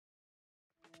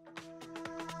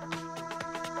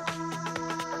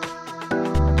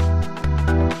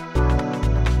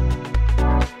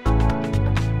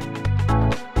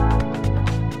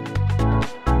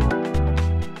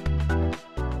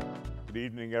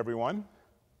evening, everyone.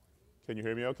 Can you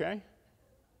hear me okay?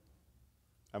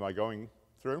 Am I going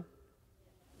through?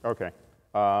 Okay.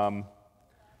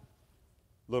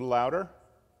 Little louder?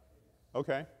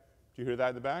 Okay. Do you hear that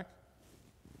in the back?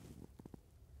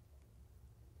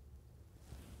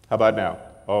 How about now?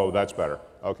 Oh, that's better.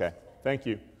 Okay. Thank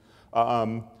you.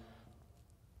 I'm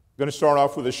going to start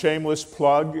off with a shameless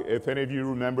plug. If any of you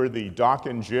remember the Doc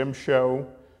and Jim show,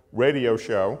 radio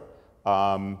show,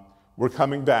 we're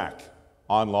coming back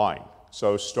online.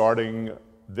 So starting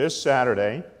this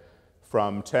Saturday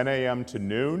from 10 a.m. to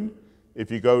noon,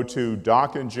 if you go to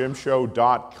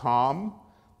docandjimshow.com,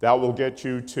 that will get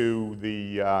you to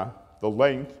the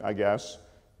link, I guess,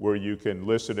 where you can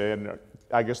listen in.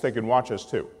 I guess they can watch us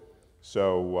too.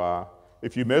 So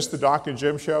if you missed the Doc and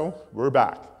Jim show, we're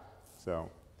back. So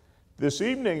this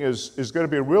evening is going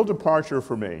to be a real departure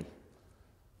for me.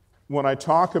 When I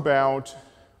talk about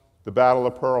the Battle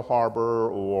of Pearl Harbor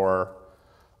or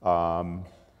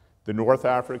the North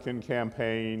African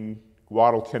campaign,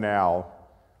 Guadalcanal,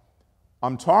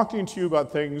 I'm talking to you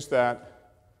about things that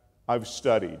I've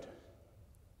studied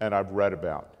and I've read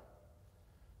about.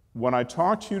 When I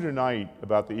talk to you tonight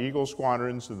about the Eagle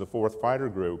Squadrons and the 4th Fighter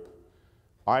Group,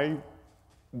 I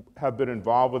have been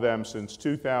involved with them since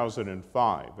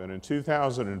 2005. And in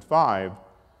 2005,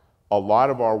 a lot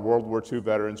of our World War II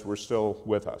veterans were still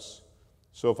with us.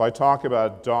 So if I talk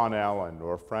about Don Allen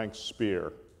or Frank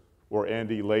Spear or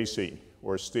Andy Lacey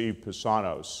or Steve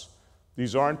Pisanos,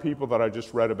 these aren't people that I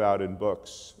just read about in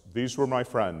books. These were my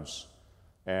friends,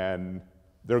 and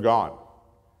they're gone.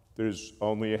 There's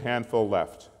only a handful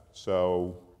left.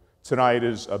 So tonight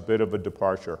is a bit of a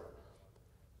departure.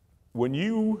 When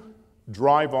you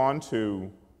drive onto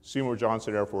Seymour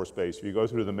Johnson Air Force Base, if you go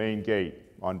through the main gate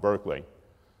on Berkeley,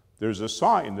 there's a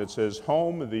sign that says,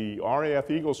 "Home of the RAF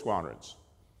Eagle Squadrons."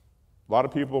 A lot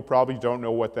of people probably don't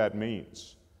know what that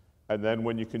means. And then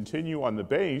when you continue on the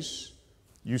base,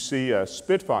 you see a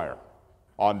Spitfire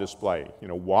on display. You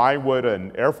know, why would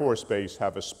an Air Force base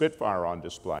have a Spitfire on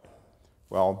display?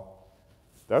 Well,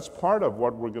 that's part of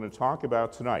what we're going to talk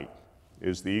about tonight,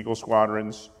 is the Eagle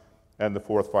Squadrons and the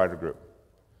 4th Fighter Group.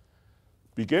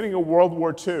 Beginning of World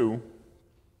War II,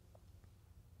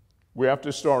 we have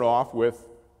to start off with,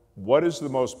 what is the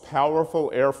most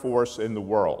powerful Air Force in the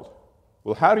world?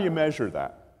 Well, how do you measure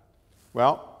that?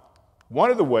 Well,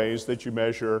 one of the ways that you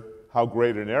measure how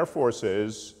great an Air Force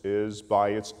is by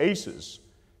its aces.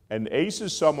 An ace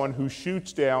is someone who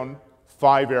shoots down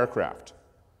 5 aircraft.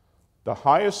 The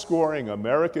highest scoring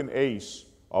American ace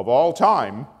of all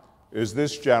time is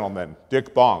this gentleman,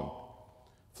 Dick Bong.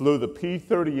 Flew the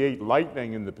P-38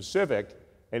 Lightning in the Pacific,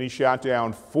 and he shot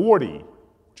down 40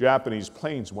 Japanese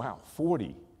planes. Wow,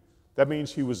 40. That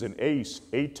means he was an ace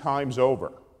 8 times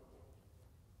over.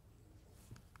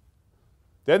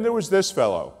 Then there was this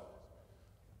fellow,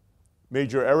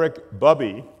 Major Eric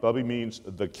Bubby means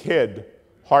the kid,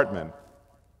 Hartman.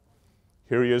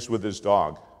 Here he is with his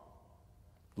dog.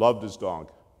 Loved his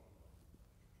dog.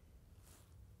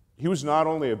 He was not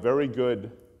only a very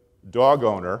good dog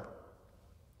owner,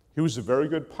 he was a very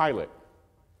good pilot.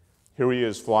 Here he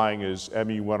is flying his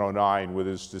ME-109 with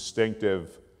his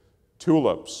distinctive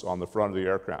tulips on the front of the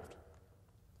aircraft.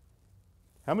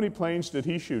 How many planes did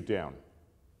he shoot down?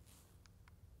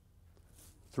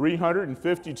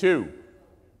 352.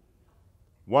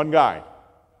 One guy.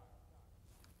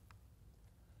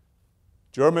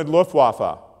 German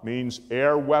Luftwaffe means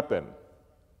air weapon.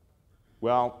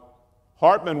 Well,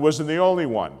 Hartmann wasn't the only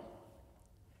one.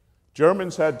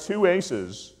 Germans had 2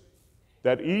 aces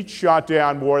that each shot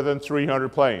down more than 300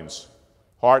 planes,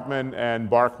 Hartmann and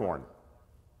Barkhorn.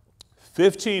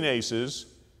 15 aces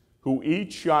who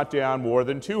each shot down more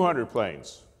than 200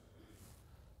 planes.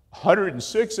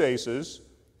 106 aces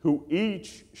who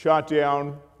each shot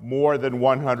down more than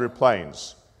 100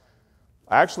 planes.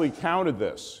 I actually counted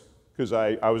this because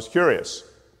I was curious.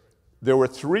 There were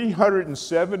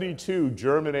 372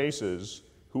 German aces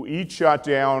who each shot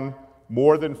down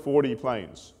more than 40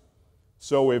 planes.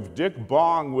 So if Dick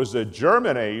Bong was a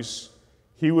German ace,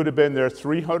 he would have been their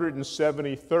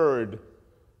 373rd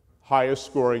highest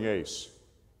scoring ace.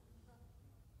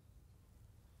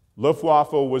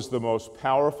 Luftwaffe was the most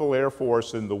powerful air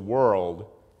force in the world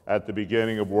at the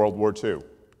beginning of World War II.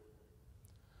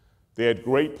 They had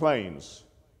great planes.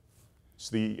 It's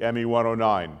the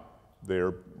ME-109.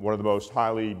 They're one of the most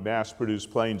highly mass-produced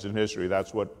planes in history.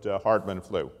 That's what Hartmann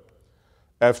flew.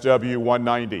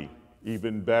 FW-190,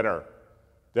 even better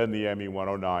than the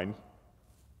ME-109.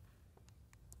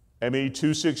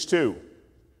 ME-262,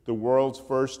 the world's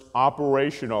first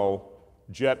operational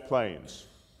jet planes.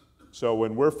 So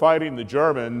when we're fighting the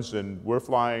Germans and we're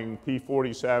flying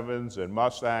P-47s and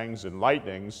Mustangs and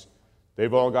Lightnings,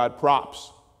 they've all got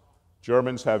props.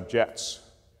 Germans have jets.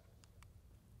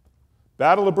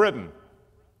 Battle of Britain.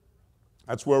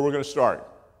 That's where we're going to start.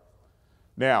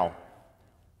 Now,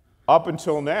 up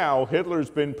until now, Hitler's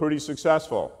been pretty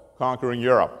successful conquering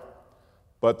Europe.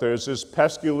 But there's this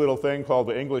pesky little thing called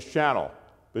the English Channel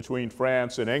between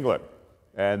France and England.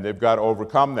 And they've got to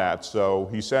overcome that. So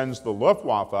he sends the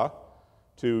Luftwaffe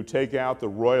to take out the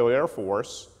Royal Air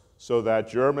Force so that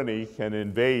Germany can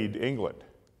invade England.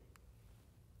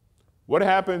 What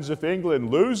happens if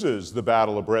England loses the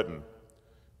Battle of Britain?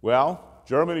 Well,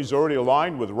 Germany's already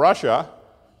aligned with Russia,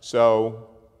 so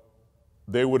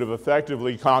they would have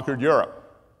effectively conquered Europe.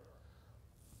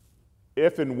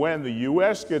 If and when the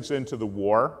US gets into the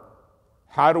war,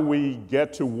 how do we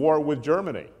get to war with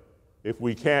Germany if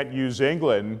we can't use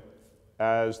England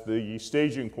as the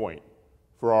staging point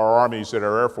for our armies and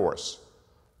our Air Force?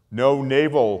 No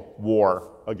naval war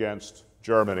against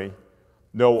Germany,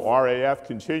 no RAF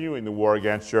continuing the war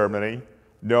against Germany,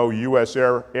 no US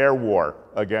air war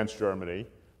against Germany,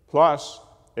 plus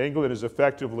England is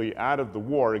effectively out of the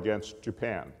war against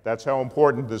Japan. That's how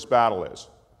important this battle is.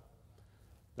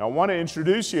 Now I want to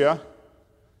introduce you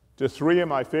to three of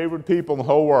my favorite people in the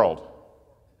whole world.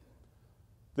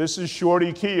 This is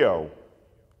Shorty Keogh.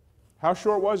 How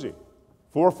short was he?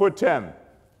 4'10".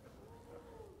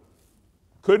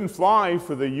 Couldn't fly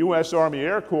for the US Army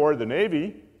Air Corps, the Navy.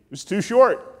 It was too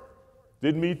short.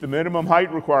 Didn't meet the minimum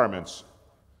height requirements.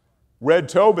 Red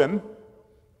Tobin,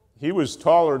 he was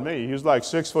taller than me. He was like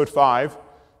 6'5",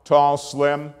 tall,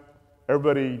 slim.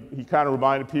 Everybody, he kind of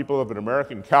reminded people of an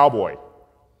American cowboy.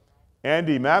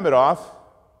 Andy Mamedov,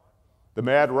 the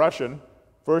Mad Russian,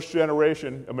 first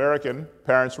generation American,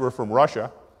 parents were from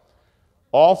Russia.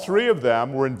 All three of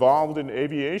them were involved in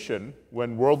aviation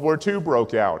when World War II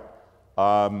broke out.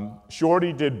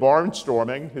 Shorty did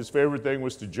barnstorming. His favorite thing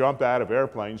was to jump out of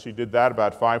airplanes. He did that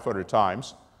about 500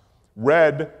 times.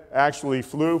 Red actually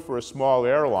flew for a small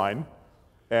airline,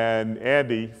 and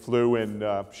Andy flew in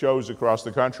shows across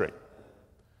the country.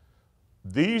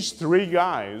 These three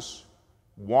guys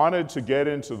wanted to get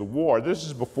into the war. This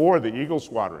is before the Eagle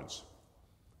Squadrons.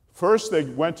 First, they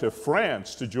went to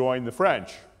France to join the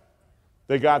French.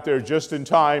 They got there just in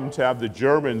time to have the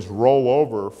Germans roll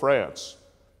over France.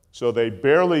 So they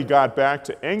barely got back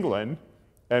to England,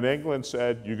 and England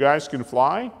said, "You guys can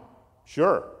fly?"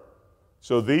 "Sure."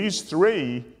 So these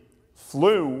three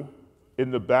flew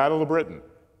in the Battle of Britain.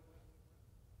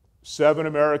 7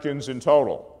 Americans in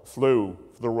total flew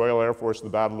for the Royal Air Force in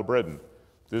the Battle of Britain.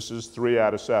 This is 3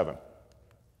 out of 7.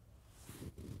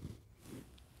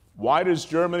 Why does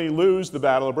Germany lose the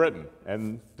Battle of Britain?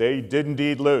 And they did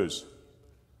indeed lose.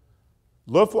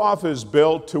 Luftwaffe is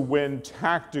built to win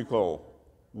tactical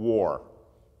war.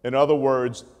 In other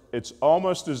words, it's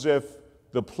almost as if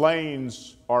the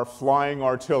planes are flying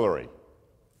artillery.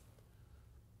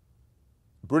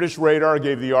 British radar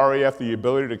gave the RAF the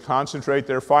ability to concentrate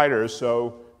their fighters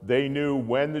so they knew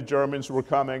when the Germans were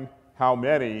coming, how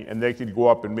many, and they could go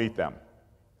up and meet them.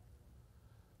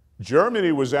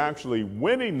 Germany was actually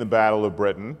winning the Battle of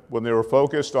Britain when they were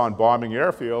focused on bombing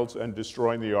airfields and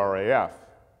destroying the RAF.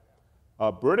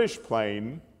 A British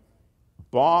plane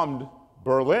bombed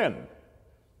Berlin,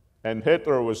 and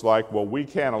Hitler was like, well, we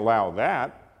can't allow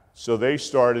that, so they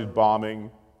started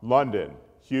bombing London.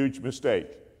 Huge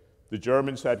mistake. The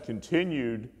Germans had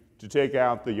continued to take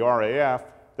out the RAF,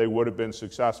 they would have been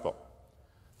successful.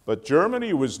 But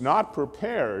Germany was not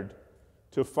prepared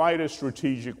to fight a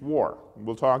strategic war.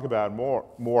 We'll talk about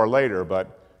more later,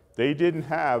 but they didn't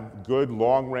have good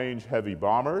long-range heavy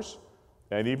bombers,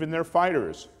 and even their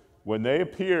fighters, when they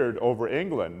appeared over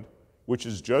England, which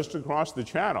is just across the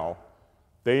channel,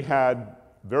 they had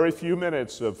very few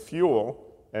minutes of fuel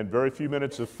and very few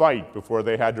minutes of fight before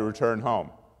they had to return home.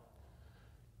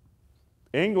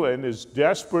 England is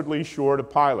desperately short of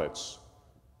pilots.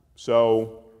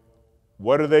 So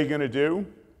what are they going to do?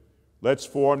 Let's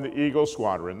form the Eagle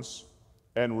Squadrons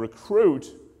and recruit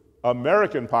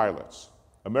American pilots,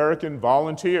 American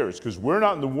volunteers, because we're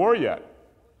not in the war yet.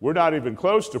 We're not even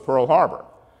close to Pearl Harbor.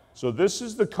 So this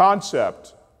is the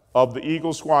concept of the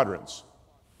Eagle Squadrons.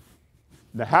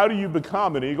 Now, how do you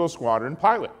become an Eagle Squadron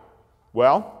pilot?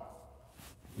 Well,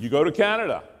 you go to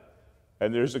Canada,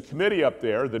 and there's a committee up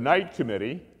there, the Night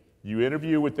Committee. You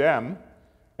interview with them,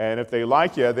 and if they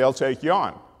like you, they'll take you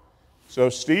on. So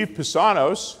Steve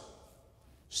Pisanos,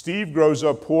 Steve grows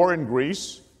up poor in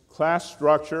Greece, class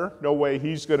structure, no way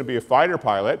he's going to be a fighter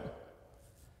pilot.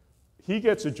 He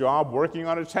gets a job working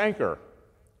on a tanker.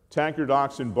 Tanker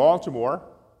docks in Baltimore,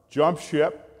 jumps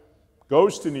ship,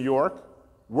 goes to New York,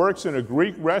 works in a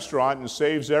Greek restaurant and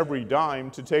saves every dime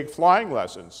to take flying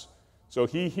lessons. So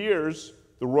he hears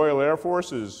the Royal Air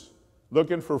Force is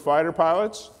looking for fighter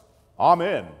pilots. I'm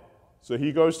in. So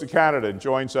he goes to Canada and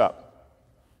joins up.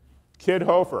 Kid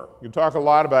Hofer, you can talk a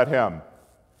lot about him.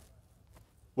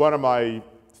 One of my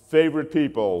favorite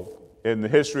people in the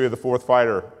history of the 4th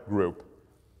Fighter Group.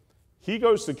 He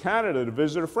goes to Canada to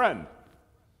visit a friend.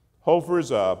 Hofer's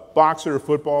a boxer,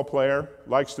 football player,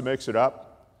 likes to mix it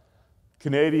up.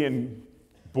 Canadian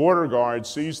border guard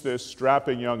sees this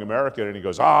strapping young American and he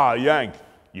goes, "Ah, Yank,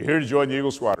 you're here to join the Eagle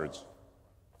Squadrons."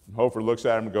 And Hofer looks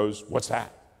at him and goes, "What's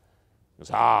that?" He goes,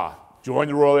 "Ah, join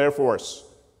the Royal Air Force.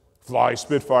 Fly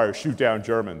Spitfire, shoot down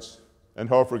Germans." And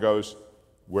Hofer goes,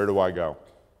 "Where do I go?"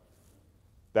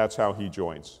 That's how he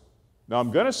joins. Now I'm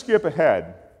going to skip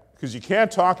ahead because you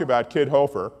can't talk about Kid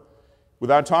Hofer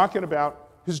without talking about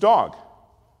his dog.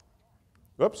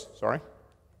 Oops, sorry.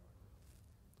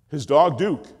 His dog,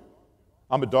 Duke.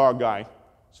 I'm a dog guy,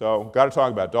 so got to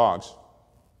talk about dogs.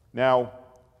 Now,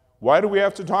 why do we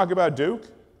have to talk about Duke?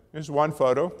 Here's one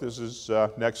photo. This is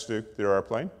next to the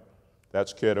airplane.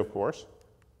 That's Kid, of course.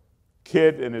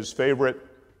 Kid in his favorite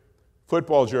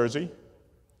football jersey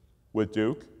with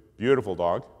Duke. Beautiful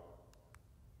dog.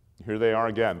 Here they are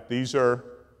again. These are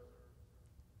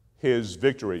his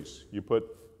victories. You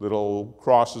put little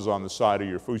crosses on the side of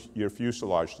your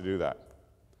fuselage to do that.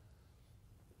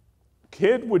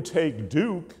 Kid would take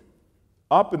Duke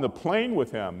up in the plane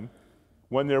with him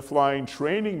when they're flying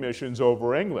training missions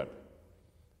over England.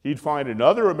 He'd find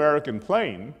another American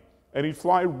plane and he'd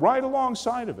fly right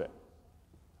alongside of it.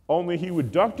 Only he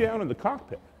would duck down in the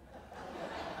cockpit.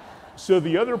 So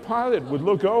the other pilot would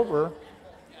look over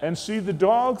and see the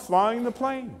dog flying the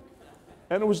plane.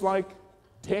 And it was like,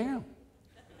 damn.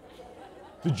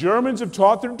 The Germans have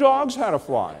taught their dogs how to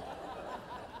fly.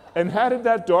 And how did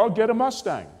that dog get a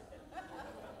Mustang?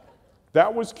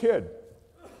 That was Kid.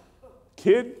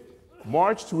 Kid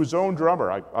marched to his own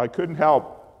drummer. I couldn't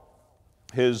help.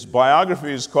 His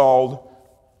biography is called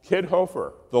Kid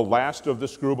Hofer, the last of the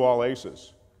Screwball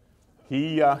Aces.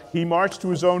 He marched to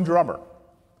his own drummer.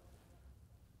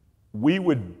 We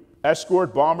would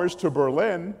escort bombers to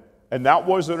Berlin, and that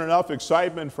wasn't enough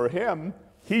excitement for him.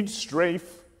 He'd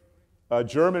strafe a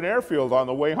German airfield on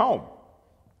the way home.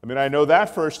 I mean, I know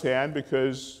that firsthand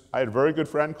because I had a very good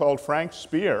friend called Frank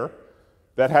Spear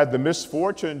that had the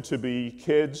misfortune to be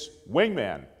Kid's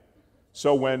wingman.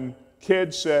 So when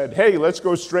Kid said, "Hey, let's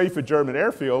go strafe a German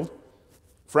airfield,"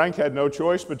 Frank had no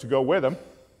choice but to go with him.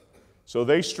 So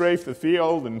they strafed the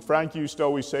field, and Frank used to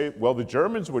always say, well, the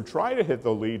Germans would try to hit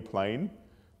the lead plane,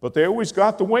 but they always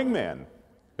got the wingman.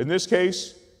 In this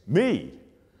case, me.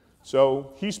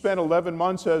 So he spent 11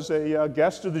 months as a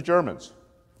guest of the Germans.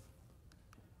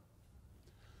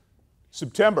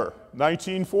 September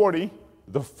 1940,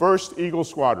 the 1st Eagle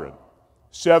Squadron,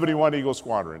 71 Eagle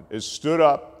Squadron, is stood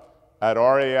up at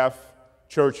RAF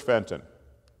Church Fenton.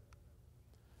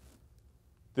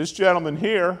 This gentleman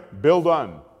here, Bill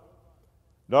Dunn,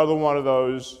 another one of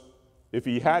those, if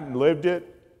he hadn't lived it,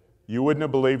 you wouldn't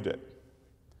have believed it.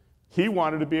 He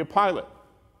wanted to be a pilot.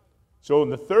 So in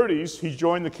the 30s, he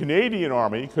joined the Canadian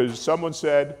Army because someone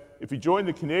said, if you join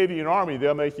the Canadian Army,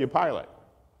 they'll make you a pilot.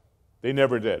 They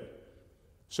never did.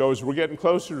 So as we're getting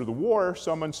closer to the war,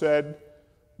 someone said,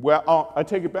 well, I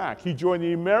take it back. He joined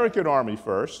the American Army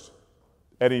first,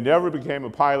 and he never became a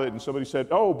pilot. And somebody said,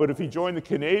 oh, but if he joined the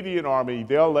Canadian Army,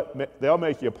 they'll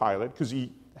make you a pilot, because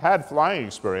he had flying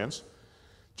experience.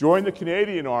 Joined the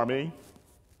Canadian Army,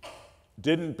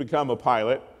 didn't become a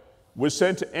pilot, was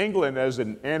sent to England as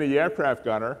an anti-aircraft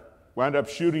gunner, wound up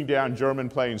shooting down German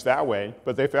planes that way,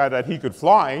 but they found out he could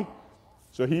fly,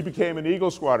 so he became an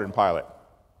Eagle Squadron pilot.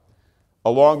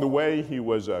 Along the way, he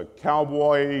was a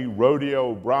cowboy,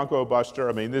 rodeo, bronco buster.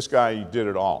 I mean, this guy did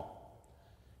it all.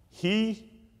 He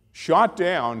shot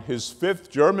down his 5th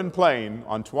German plane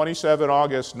on 27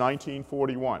 August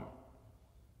 1941.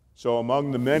 So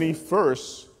among the many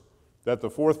firsts that the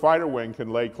 4th Fighter Wing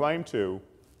can lay claim to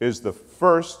is the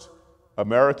first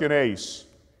American ace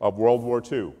of World War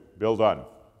II, Bill Dunn.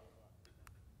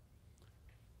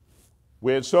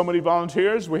 We had so many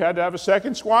volunteers, we had to have a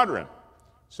 2nd squadron.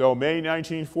 So May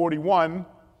 1941,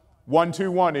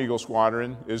 121 Eagle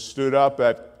Squadron is stood up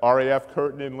at RAF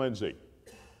Curtin in Lindsay.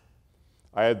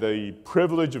 I had the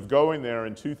privilege of going there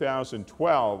in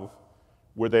 2012,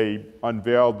 where they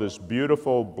unveiled this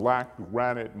beautiful black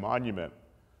granite monument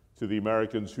to the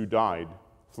Americans who died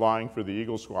flying for the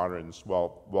Eagle Squadrons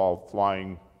while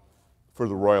flying for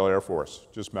the Royal Air Force.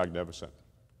 Just magnificent.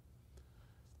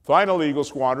 Final Eagle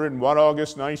Squadron, 1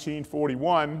 August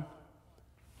 1941,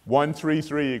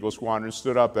 133 Eagle Squadron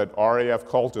stood up at RAF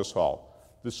Cultus Hall.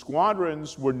 The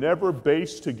squadrons were never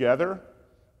based together.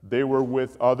 They were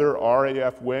with other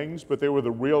RAF wings, but they were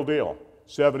the real deal.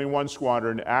 71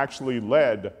 Squadron actually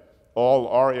led all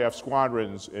RAF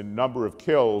squadrons in number of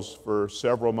kills for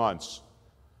several months.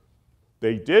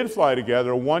 They did fly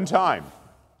together one time,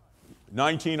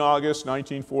 19 August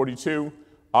 1942,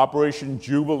 Operation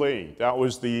Jubilee. That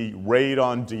was the raid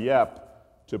on Dieppe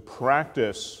to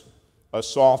practice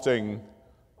assaulting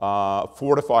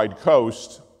fortified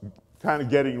coast, kind of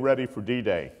getting ready for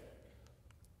D-Day.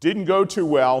 Didn't go too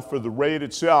well for the raid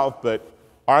itself, but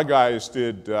our guys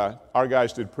did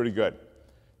pretty good.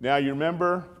 Now you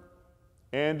remember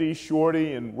Andy,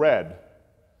 Shorty, and Red.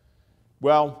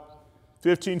 Well,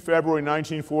 15 February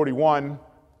 1941,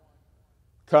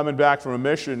 coming back from a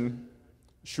mission,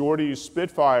 Shorty's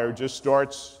Spitfire just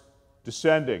starts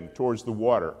descending towards the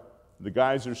water. The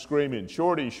guys are screaming,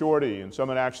 "Shorty, Shorty," and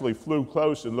someone actually flew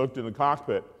close and looked in the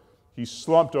cockpit. He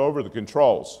slumped over the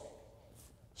controls,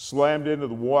 slammed into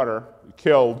the water,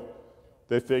 killed.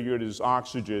 They figured his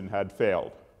oxygen had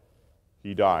failed.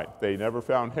 He died. They never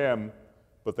found him,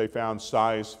 but they found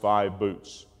size 5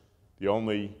 boots. The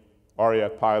only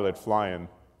RAF pilot flying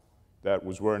that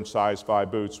was wearing size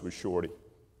 5 boots was Shorty.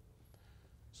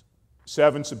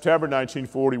 7 September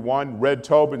 1941, Red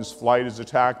Tobin's flight is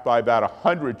attacked by about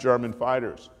 100 German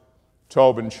fighters.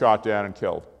 Tobin shot down and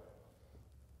killed.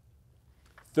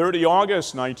 30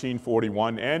 August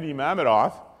 1941, Andy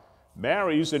Mamedoff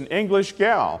marries an English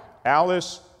gal,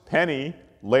 Alice Penny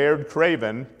Laird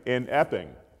Craven, in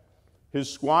Epping. His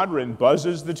squadron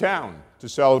buzzes the town to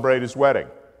celebrate his wedding.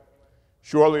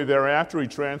 Shortly thereafter, he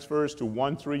transfers to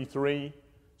 133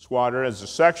 Squadron as a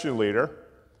section leader.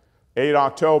 8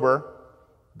 October,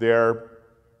 they're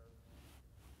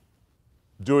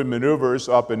doing maneuvers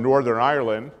up in Northern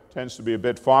Ireland. Tends to be a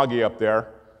bit foggy up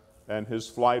there, and his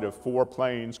flight of 4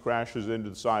 planes crashes into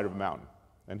the side of a mountain,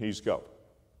 and he's killed.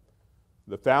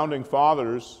 The founding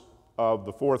fathers of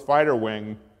the 4th Fighter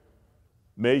Wing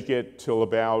make it till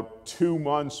about 2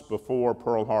 months before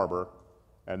Pearl Harbor,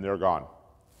 and they're gone.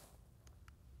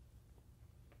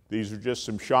 These are just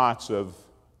some shots of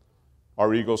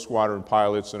our Eagle Squadron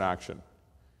pilots in action.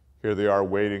 Here they are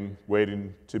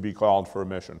waiting to be called for a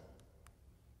mission,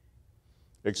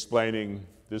 explaining,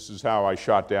 "This is how I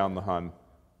shot down the Hun."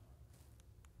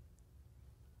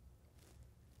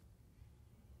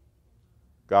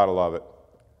 Gotta love it.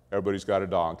 Everybody's got a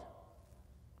dog.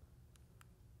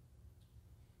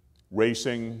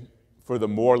 Racing for the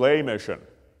Morlaix mission.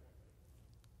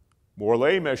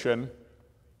 Morlaix mission,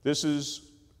 this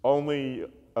is only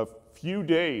a few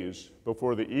days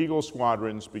before the Eagle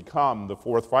Squadrons become the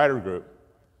 4th Fighter Group.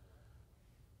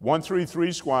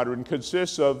 133 Squadron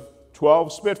consists of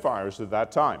 12 Spitfires at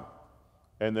that time,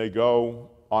 and they go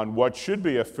on what should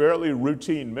be a fairly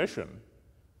routine mission,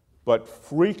 but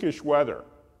freakish weather,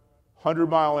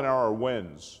 100-mile-an-hour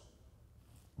winds,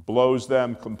 blows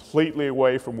them completely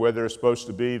away from where they're supposed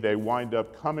to be. They wind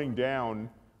up coming down.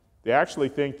 They actually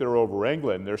think they're over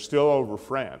England. They're still over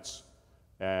France.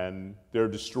 And they're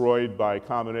destroyed by a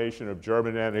combination of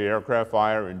German anti-aircraft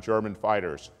fire and German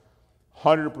fighters.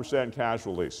 100%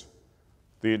 casualties.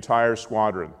 The entire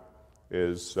squadron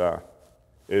is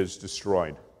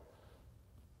destroyed.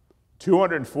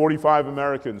 245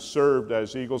 Americans served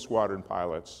as Eagle Squadron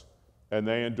pilots, and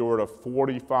they endured a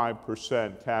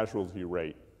 45% casualty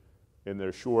rate in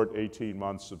their short 18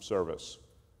 months of service.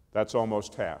 That's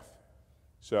almost half.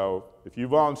 So if you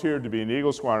volunteered to be an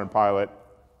Eagle Squadron pilot,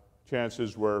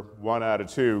 chances were 1 out of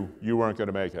 2 you weren't going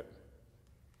to make it.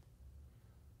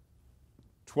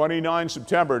 29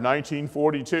 September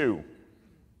 1942,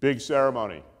 big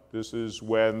ceremony. This is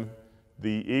when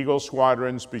the Eagle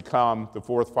Squadrons become the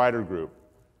 4th Fighter Group.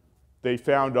 They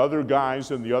found other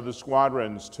guys in the other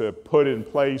squadrons to put in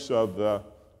place of the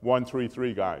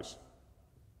 133 guys,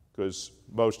 because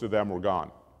most of them were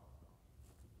gone.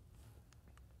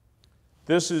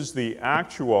 This is the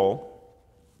actual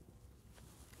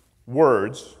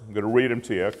words. I'm going to read them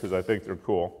to you because I think they're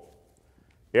cool.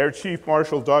 Air Chief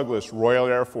Marshal Douglas, Royal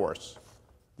Air Force.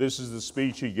 This is the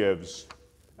speech he gives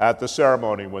at the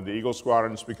ceremony when the Eagle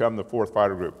Squadrons become the 4th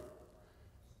Fighter Group.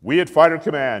 We at Fighter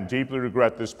Command deeply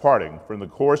regret this parting from the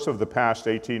course of the past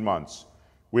 18 months.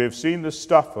 We have seen the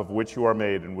stuff of which you are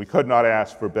made, and we could not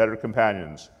ask for better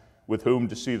companions with whom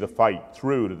to see the fight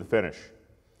through to the finish.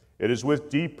 It is with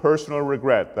deep personal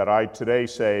regret that I today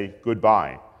say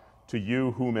goodbye to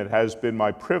you whom it has been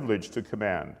my privilege to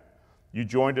command. You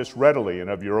joined us readily and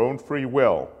of your own free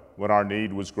will when our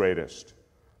need was greatest.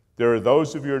 There are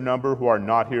those of your number who are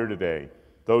not here today,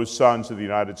 those sons of the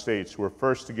United States who were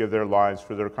first to give their lives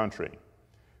for their country.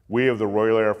 We of the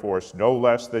Royal Air Force, no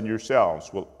less than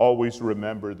yourselves, will always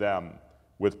remember them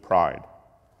with pride.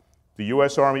 The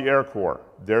U.S. Army Air Corps,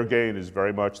 their gain is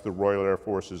very much the Royal Air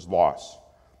Force's loss.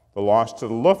 The loss to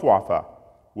the Luftwaffe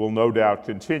will no doubt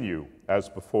continue as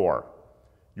before.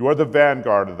 You are the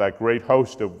vanguard of that great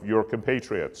host of your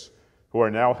compatriots who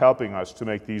are now helping us to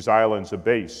make these islands a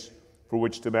base for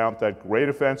which to mount that great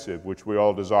offensive which we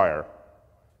all desire.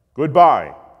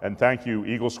 Goodbye, and thank you,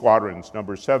 Eagle Squadrons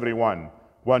numbers 71,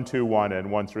 121, and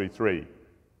 133.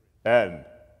 And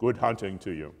good hunting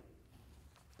to you.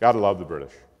 Gotta love the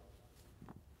British.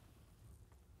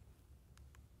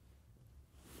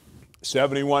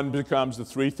 71 becomes the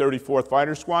 334th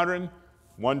Fighter Squadron,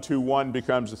 121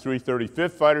 becomes the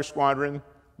 335th Fighter Squadron,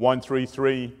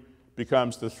 133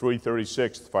 becomes the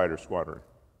 336th Fighter Squadron.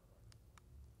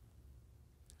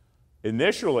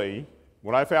 Initially,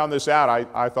 when I found this out,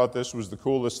 I thought this was the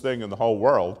coolest thing in the whole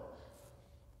world.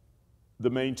 The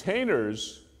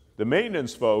maintainers, the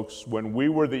maintenance folks, when we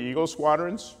were the Eagle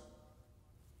Squadrons,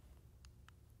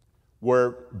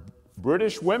 were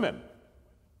British women,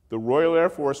 the Royal Air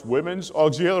Force Women's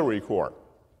Auxiliary Corps.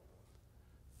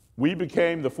 We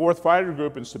became the 4th Fighter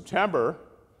Group in September.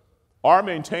 Our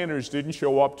maintainers didn't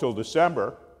show up till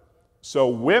December, so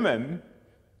women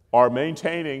are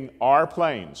maintaining our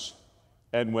planes.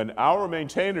 And when our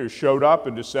maintainers showed up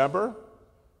in December,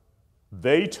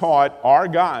 they taught our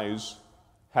guys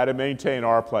how to maintain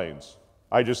our planes.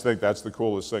 I just think that's the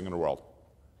coolest thing in the world.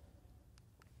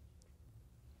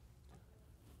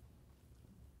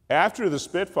 After the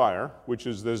Spitfire, which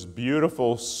is this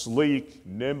beautiful, sleek,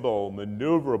 nimble,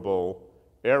 maneuverable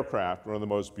aircraft, one of the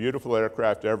most beautiful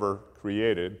aircraft ever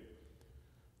created,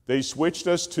 they switched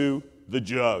us to the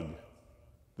Jug,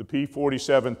 the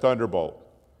P-47 Thunderbolt.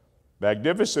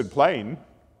 Magnificent plane,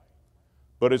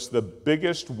 but it's the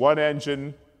biggest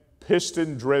one-engine,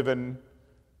 piston-driven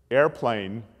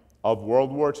airplane of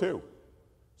World War II.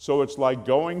 So it's like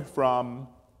going from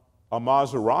a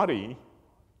Maserati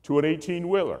to an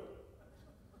 18-wheeler.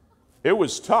 It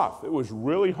was tough. It was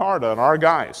really hard on our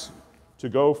guys to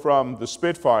go from the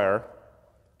Spitfire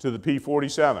to the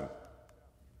P-47.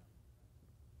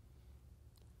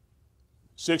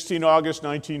 16 August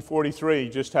 1943,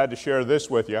 just had to share this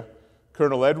with you.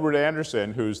 Colonel Edward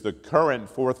Anderson, who's the current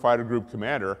 4th Fighter Group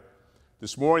commander,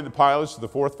 this morning the pilots of the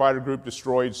 4th Fighter Group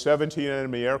destroyed 17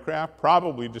 enemy aircraft,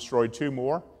 probably destroyed 2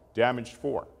 more, damaged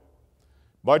 4.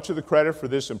 Much of the credit for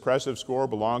this impressive score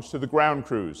belongs to the ground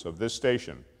crews of this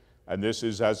station, and this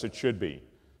is as it should be.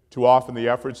 Too often the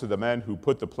efforts of the men who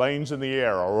put the planes in the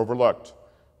air are overlooked,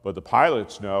 but the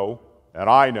pilots know, and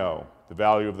I know, the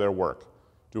value of their work.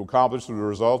 To accomplish the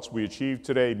results we achieved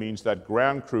today means that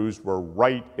ground crews were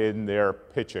right in their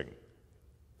pitching.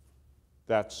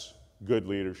 That's good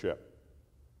leadership.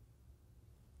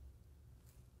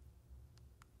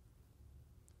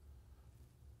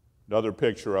 Another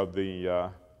picture of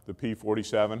the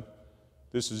P-47.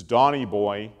 This is Donnie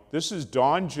Boy. This is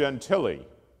Don Gentili.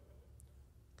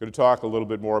 Going to talk a little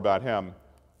bit more about him.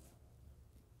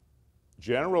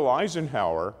 General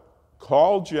Eisenhower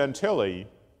called Gentili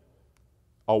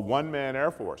a one-man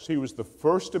Air Force. He was the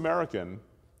first American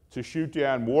to shoot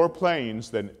down more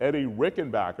planes than Eddie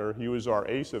Rickenbacker. He was our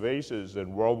ace of aces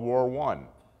in World War I.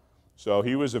 So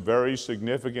he was a very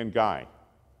significant guy.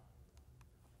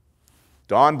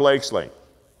 Don Blakesley.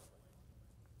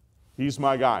 He's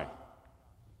my guy.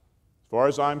 As far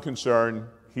as I'm concerned,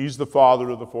 he's the father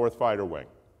of the 4th Fighter Wing.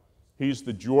 He's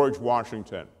the George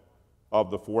Washington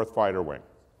of the 4th Fighter Wing.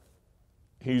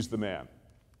 He's the man.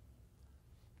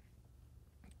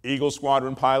 Eagle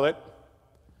Squadron pilot.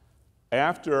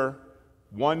 After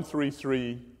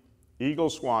 133 Eagle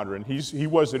Squadron, he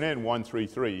wasn't in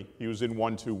 133, he was in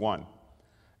 121.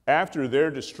 After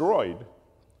they're destroyed,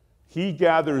 he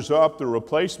gathers up the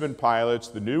replacement pilots,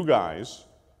 the new guys,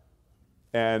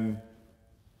 and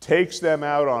takes them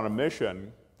out on a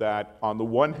mission that on the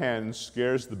one hand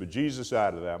scares the bejesus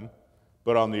out of them,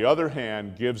 but on the other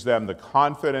hand gives them the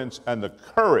confidence and the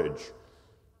courage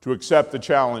to accept the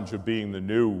challenge of being the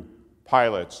new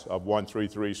pilots of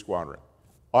 133 Squadron.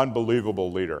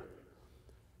 Unbelievable leader.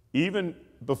 Even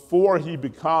before he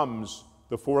becomes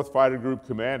the 4th Fighter Group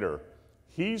commander,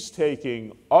 he's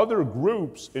taking other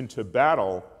groups into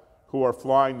battle who are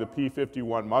flying the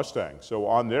P-51 Mustang. So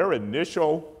on their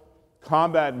initial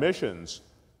combat missions,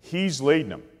 he's leading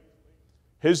them.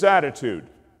 His attitude,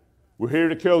 we're here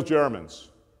to kill Germans.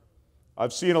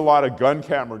 I've seen a lot of gun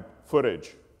camera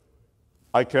footage.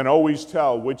 I can always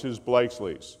tell which is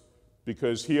Blakesley's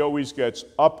because he always gets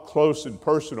up close and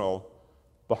personal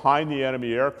behind the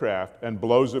enemy aircraft and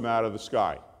blows them out of the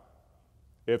sky.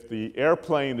 If the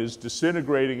airplane is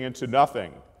disintegrating into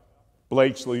nothing,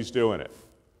 Blakesley's doing it.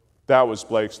 That was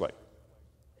Blakesley.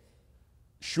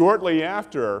 Shortly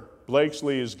after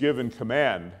Blakesley is given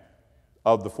command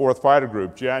of the 4th Fighter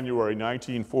Group, January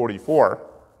 1944,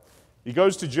 he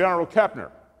goes to General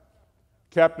Kepner.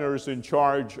 Kepner is in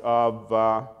charge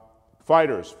of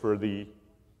fighters for the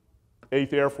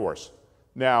 8th Air Force.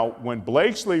 Now, when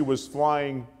Blakesley was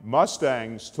flying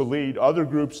Mustangs to lead other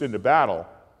groups into battle,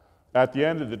 at the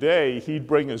end of the day, he'd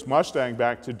bring his Mustang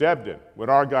back to Debden when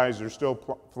our guys are still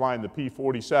flying the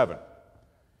P-47.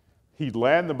 He'd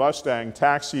land the Mustang,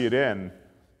 taxi it in,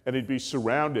 and he'd be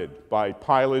surrounded by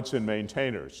pilots and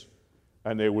maintainers.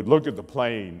 And they would look at the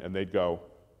plane and they'd go,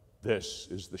 "This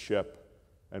is the ship."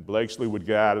 And Blakesley would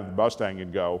get out of the Mustang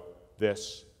and go,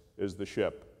 "This is the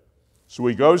ship." So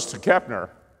he goes to Kepner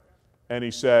and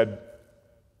he said,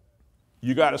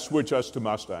 "You got to switch us to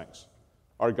Mustangs.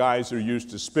 Our guys are used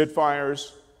to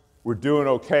Spitfires. We're doing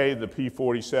okay in the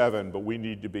P-47, but we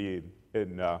need to be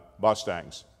in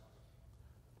Mustangs."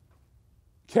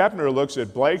 Kepner looks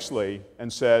at Blakesley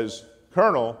and says,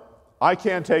 "Colonel, I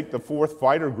can't take the 4th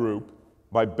Fighter Group,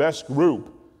 my best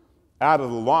group, out of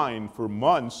the line for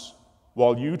months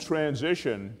while you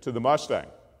transition to the Mustang."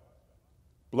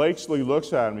 Blakesley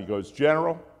looks at him, he goes,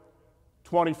 "General,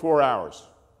 24 hours.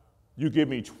 You give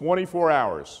me 24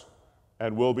 hours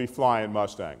and we'll be flying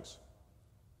Mustangs."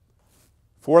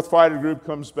 4th Fighter Group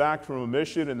comes back from a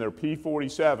mission in their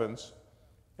P-47s,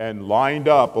 and lined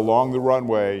up along the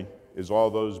runway is all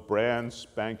those brand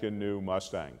spanking new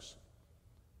Mustangs.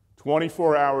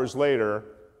 24 hours later,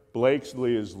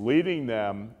 Blakesley is leading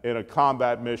them in a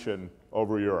combat mission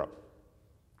over Europe.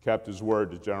 Kept his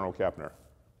word to General Kepner.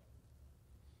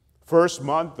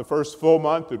 The first full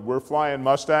month that we're flying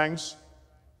Mustangs,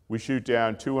 we shoot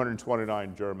down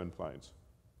 229 German planes.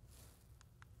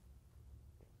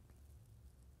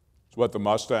 It's what the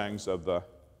Mustangs of the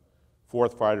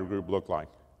 4th Fighter Group look like.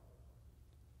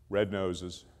 Red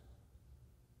noses.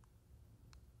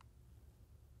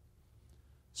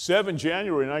 7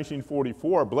 January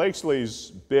 1944,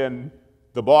 Blakesley's been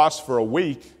the boss for a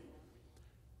week.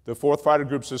 The 4th Fighter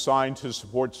Group's assigned to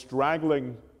support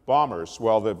straggling bombers.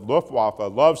 Well, the Luftwaffe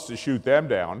loves to shoot them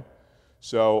down.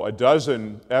 So a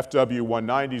dozen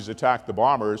FW-190s attack the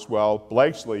bombers. Well,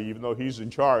 Blakesley, even though he's in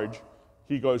charge,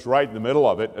 he goes right in the middle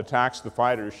of it, attacks the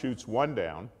fighters, shoots one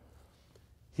down.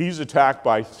 He's attacked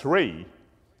by 3.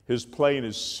 His plane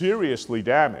is seriously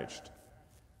damaged.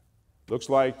 Looks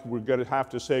like we're going to have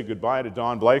to say goodbye to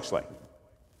Don Blakesley.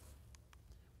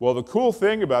 Well, the cool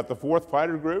thing about the 4th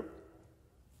Fighter Group,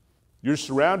 you're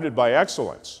surrounded by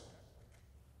excellence.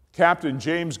 Captain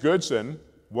James Goodson,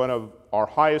 one of our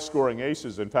highest scoring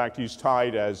aces, in fact, he's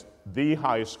tied as the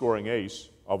highest scoring ace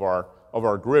of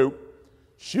our group,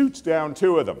 shoots down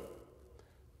 2 of them.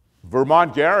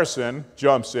 Vermont Garrison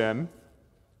jumps in.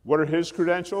 What are his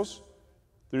credentials?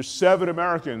 There's 7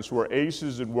 Americans who are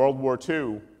aces in World War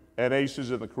II and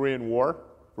aces in the Korean War.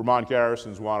 Vermont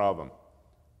Garrison's one of them.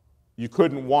 You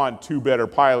couldn't want 2 better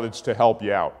pilots to help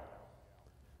you out.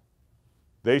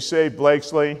 They saved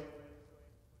Blakesley.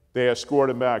 They escort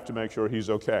him back to make sure he's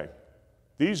okay.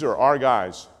 These are our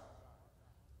guys.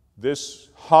 This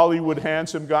Hollywood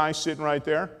handsome guy sitting right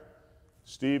there,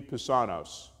 Steve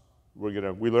Pisanos. We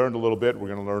learned a little bit. We're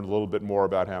going to learn a little bit more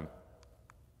about him.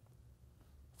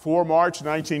 4 March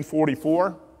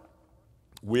 1944,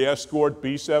 we escort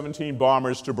B-17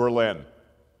 bombers to Berlin.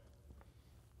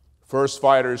 First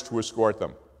fighters to escort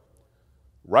them.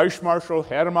 Reich Marshal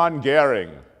Hermann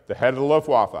Goering, the head of the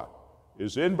Luftwaffe,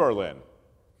 is in Berlin.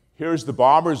 Here's the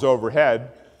bombers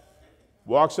overhead,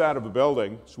 walks out of a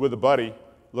building, is with a buddy,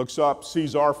 looks up,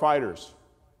 sees our fighters,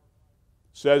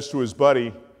 says to his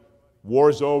buddy,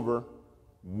 "War's over,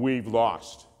 we've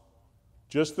lost."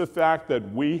 Just the fact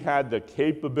that we had the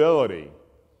capability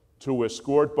to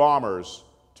escort bombers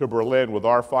to Berlin with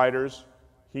our fighters,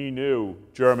 he knew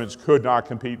Germans could not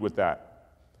compete with that.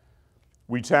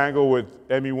 We tangle with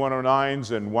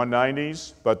Me-109s and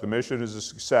 190s, but the mission is a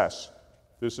success.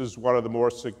 This is one of the more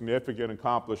significant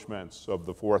accomplishments of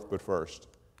the 4th but 1st.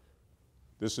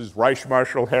 This is Reich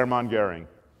Marshal Hermann Goering.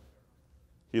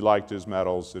 He liked his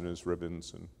medals and his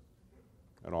ribbons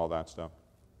and all that stuff.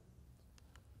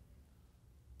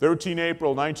 13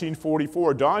 April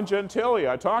 1944, Don Gentili,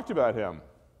 I talked about him.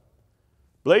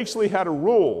 Blakesley had a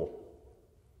rule.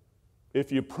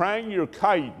 If you prang your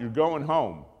kite, you're going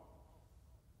home.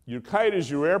 Your kite is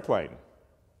your airplane.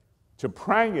 To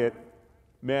prang it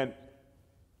meant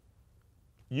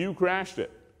you crashed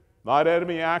it. Not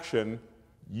enemy action,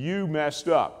 you messed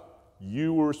up.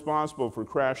 You were responsible for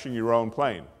crashing your own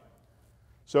plane.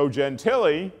 So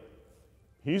Gentili,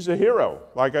 he's a hero.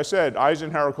 Like I said,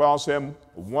 Eisenhower calls him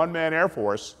a one-man Air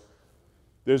Force.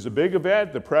 There's a big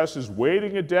event. The press is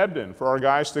waiting at Debden for our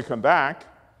guys to come back.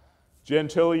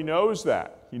 Gentili knows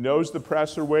that. He knows the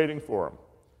press are waiting for him.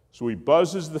 So he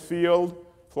buzzes the field,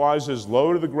 flies as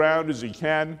low to the ground as he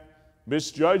can,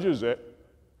 misjudges it,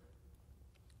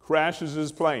 crashes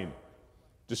his plane,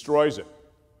 destroys it.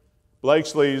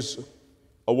 Blakesley's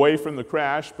away from the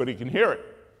crash, but he can hear it.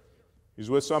 He's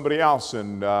with somebody else,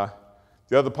 and the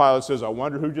other pilot says, "I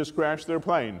wonder who just crashed their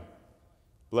plane."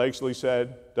 Blakesley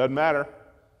said, "Doesn't matter.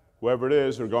 Whoever it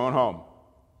is, they're going home."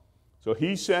 So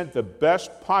he sent the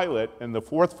best pilot in the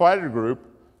 4th Fighter Group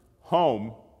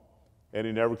home, and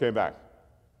he never came back,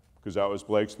 because that was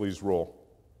Blakesley's rule.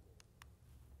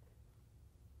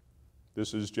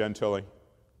 This is Gentili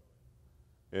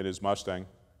in his Mustang,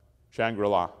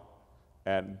 Shangri-La,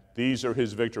 and these are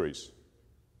his victories.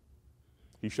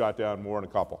 He shot down more than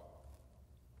a couple.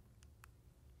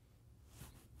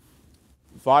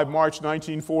 5 March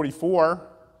 1944,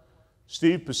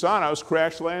 Steve Pisanos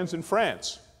crash lands in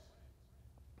France.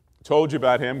 Told you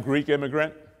about him, Greek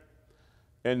immigrant.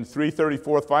 In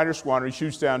 334th Fighter Squadron, he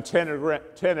shoots down 10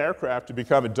 aircraft to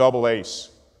become a double ace.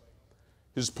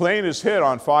 His plane is hit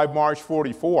on 5 March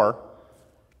 44.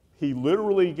 He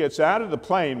literally gets out of the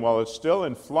plane while it's still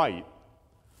in flight,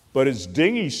 but his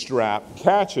dinghy strap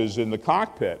catches in the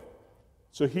cockpit,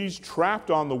 so he's trapped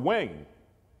on the wing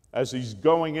as he's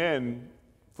going in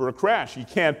for a crash. He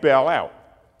can't bail out.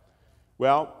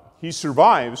 Well, he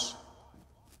survives.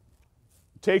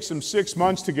 It takes him 6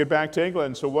 months to get back to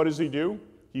England, so what does he do?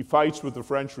 He fights with the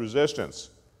French resistance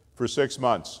for 6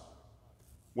 months.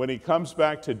 When he comes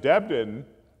back to Debden,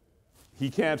 he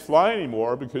can't fly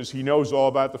anymore because he knows all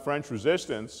about the French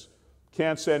resistance.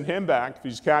 Can't send him back. If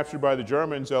he's captured by the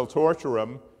Germans, they'll torture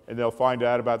him, and they'll find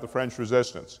out about the French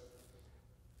resistance.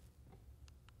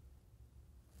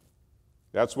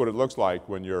 That's what it looks like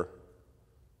when you're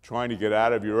trying to get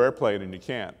out of your airplane and you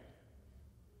can't,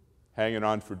 hanging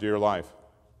on for dear life.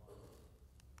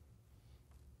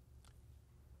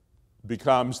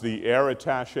 Becomes the air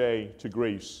attaché to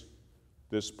Greece.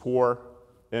 This poor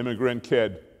immigrant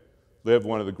kid lived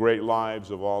one of the great lives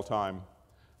of all time.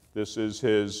 This is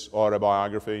his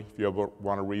autobiography, if you ever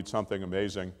want to read something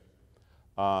amazing.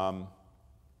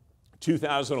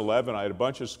 2011, I had a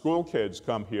bunch of school kids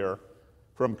come here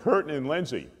from Curtin and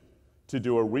Lindsay to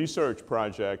do a research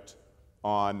project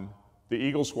on the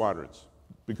Eagle Squadrons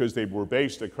because they were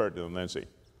based at Curtin and Lindsay.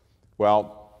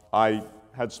 Well, I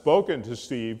had spoken to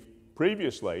Steve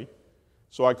previously,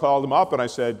 so I called him up and I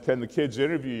said, "Can the kids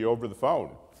interview you over the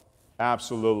phone?"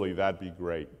 "Absolutely, that'd be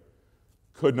great."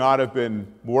 Could not have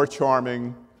been more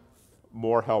charming,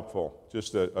 more helpful.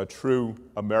 Just a true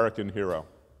American hero.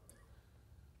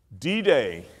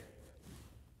 D-Day.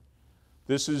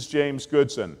 This is James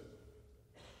Goodson,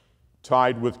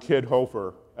 tied with Kid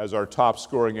Hofer as our top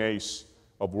scoring ace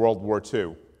of World War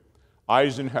II.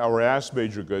 Eisenhower asked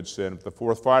Major Goodson if the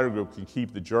 4th Fighter Group can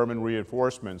keep the German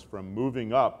reinforcements from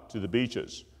moving up to the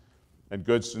beaches. And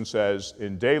Goodson says,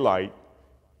 in daylight,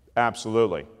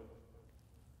 absolutely.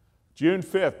 June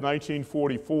 5th,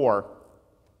 1944,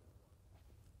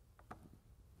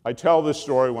 I tell this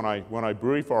story when I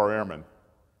brief our airmen.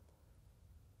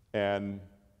 And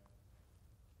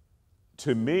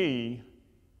to me,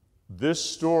 this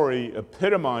story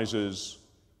epitomizes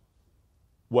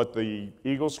what the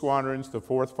Eagle Squadrons, the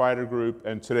 4th Fighter Group,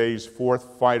 and today's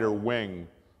 4th Fighter Wing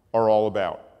are all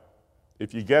about.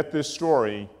 If you get this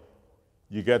story,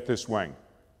 you get this wing.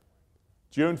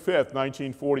 June 5th,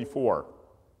 1944,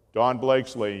 Don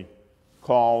Blakesley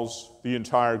calls the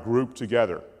entire group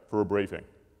together for a briefing.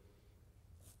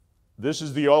 This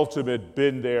is the ultimate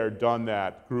been there, done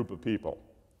that group of people.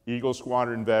 Eagle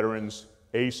Squadron veterans,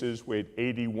 aces, we had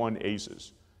 81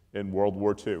 aces in World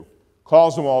War II.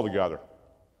 Calls them all together.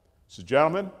 He says,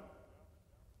 "Gentlemen,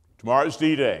 tomorrow's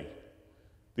D-Day,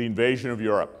 the invasion of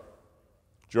Europe.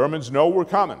 Germans know we're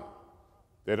coming.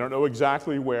 They don't know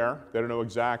exactly where, they don't know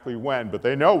exactly when, but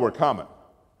they know we're coming.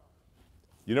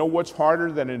 You know what's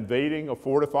harder than invading a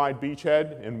fortified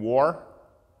beachhead in war?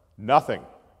 Nothing.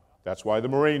 That's why the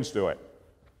Marines do it.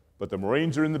 But the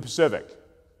Marines are in the Pacific,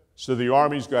 so the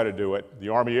Army's got to do it. The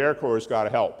Army Air Corps has got to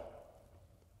help.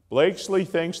 Blakesley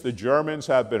thinks the Germans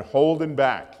have been holding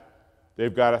back.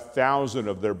 They've got 1,000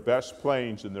 of their best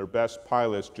planes and their best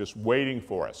pilots just waiting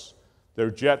for us.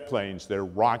 They're jet planes, they're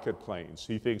rocket planes.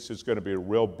 He thinks it's going to be a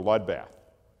real bloodbath.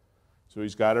 So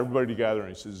he's got everybody together and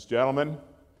he says, "Gentlemen,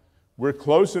 we're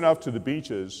close enough to the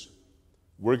beaches.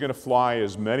 We're going to fly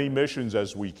as many missions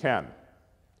as we can.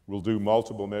 We'll do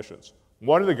multiple missions."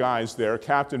 One of the guys there,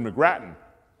 Captain McGrattan,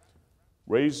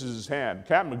 raises his hand.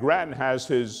 Captain McGrattan has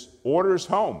his orders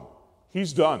home.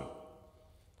 He's done.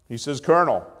 He says,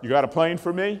 Colonel, you got a plane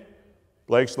for me?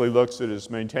 Blakesley looks at his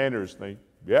maintainers.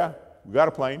 Yeah, we got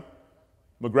a plane.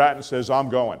 McGrattan says, I'm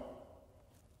going.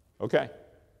 Okay.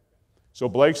 So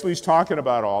Blakesley's talking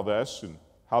about all this and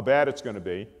how bad it's going to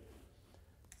be.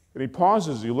 And he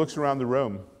pauses, he looks around the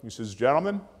room. He says,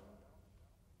 gentlemen,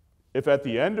 if at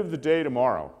the end of the day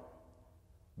tomorrow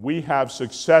we have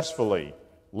successfully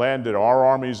landed our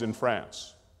armies in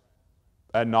France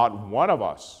and not one of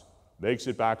us makes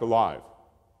it back alive,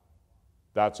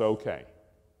 that's okay.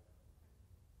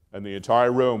 And the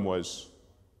entire room was,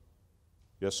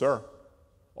 yes, sir,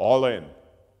 all in,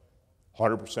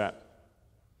 100%.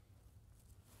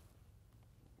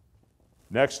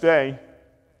 Next day,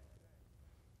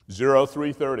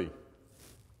 03:30,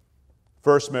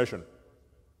 first mission.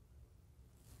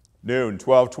 Noon,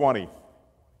 12:20,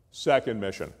 second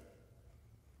mission.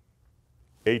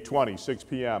 8:20, 6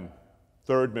 p.m.,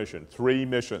 third mission. 3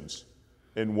 missions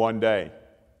in one day.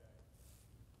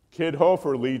 Kid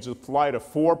Hofer leads a flight of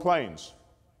 4 planes,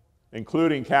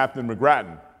 including Captain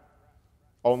McGrattan.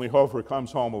 Only Hofer comes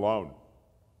home alone.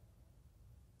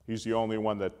 He's the only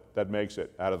one that makes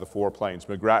it out of the 4 planes.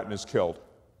 McGrattan is killed.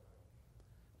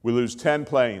 We lose 10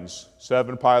 planes,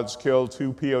 7 pilots killed,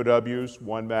 2 POWs,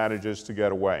 1 manages to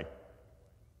get away.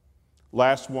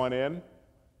 Last one in,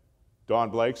 Don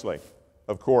Blakesley,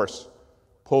 of course,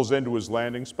 pulls into his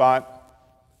landing spot,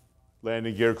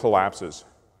 landing gear collapses.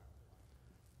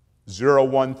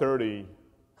 01:30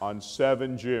 on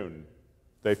 7 June,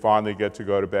 they finally get to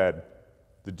go to bed.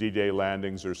 The D-Day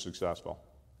landings are successful.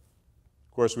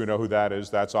 Of course, we know who that is.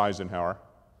 That's Eisenhower.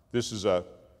 This is an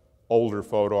older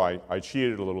photo. I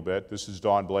cheated a little bit. This is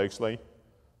Don Blakesley.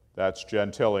 That's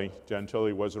Gentili.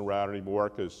 Gentili wasn't around anymore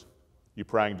because he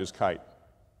pranged his kite.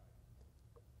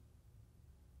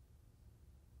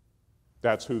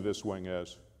 That's who this wing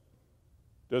is.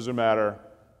 Doesn't matter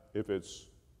if it's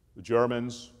the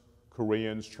Germans,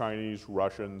 Koreans, Chinese,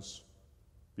 Russians,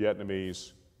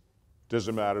 Vietnamese.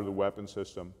 Doesn't matter the weapon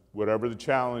system. Whatever the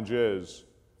challenge is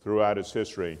throughout its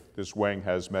history, this wing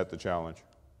has met the challenge.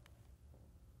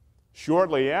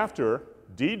 Shortly after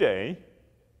D-Day,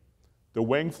 the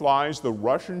wing flies the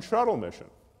Russian shuttle mission.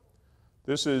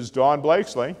 This is Don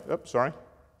Blakesley.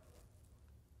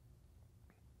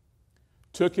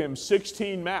 Took him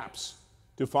 16 maps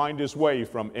to find his way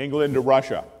from England to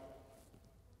Russia.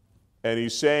 And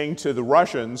he's saying to the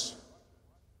Russians,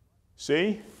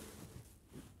 see,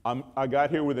 I got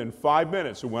here within 5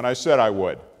 minutes of when I said I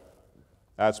would.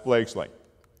 That's Blakesley.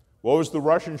 What was the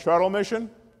Russian shuttle mission?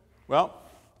 Well,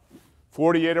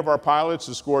 48 of our pilots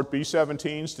escort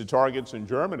B-17s to targets in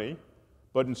Germany,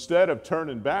 but instead of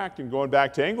turning back and going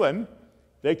back to England,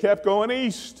 they kept going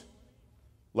east,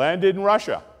 landed in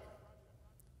Russia,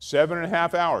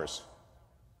 7.5 hours.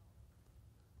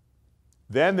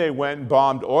 Then they went and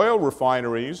bombed oil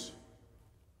refineries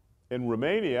in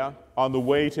Romania on the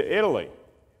way to Italy,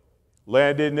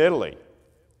 landed in Italy.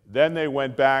 Then they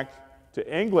went back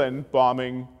to England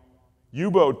bombing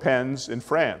U-boat pens in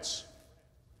France.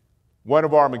 One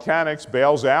of our mechanics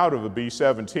bails out of a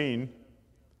B-17,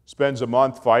 spends a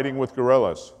month fighting with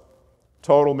guerrillas.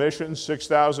 Total mission,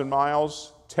 6,000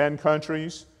 miles, 10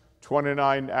 countries,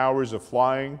 29 hours of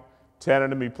flying, 10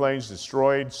 enemy planes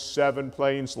destroyed, 7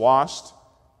 planes lost.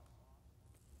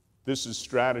 This is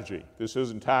strategy. This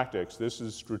isn't tactics. This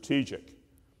is strategic.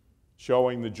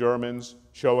 Showing the Germans,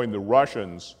 showing the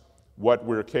Russians what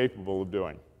we're capable of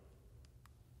doing.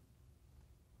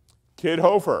 Kid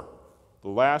Hofer, the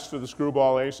last of the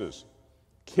screwball aces.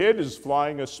 Kid is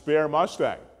flying a spare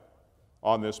Mustang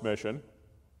on this mission.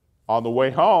 On the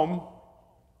way home,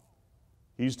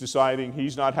 he's deciding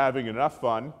he's not having enough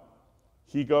fun.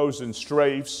 He goes and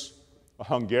strafes a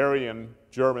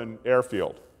Hungarian-German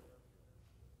airfield.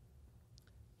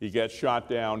 He gets shot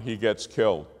down, he gets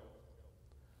killed.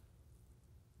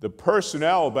 The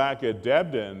personnel back at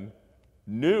Debden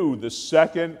knew the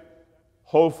second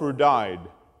Hofer died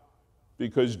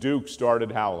because Duke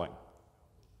started howling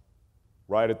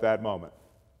right at that moment.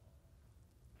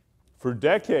 For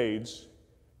decades,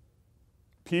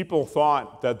 people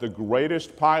thought that the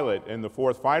greatest pilot in the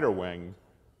 4th Fighter Wing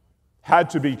had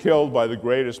to be killed by the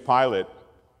greatest pilot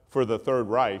for the Third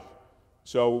Reich.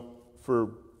 So for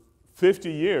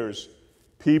 50 years,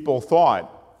 people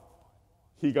thought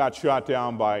he got shot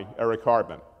down by Eric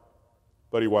Hartmann,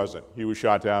 but he wasn't. He was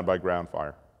shot down by ground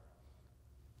fire.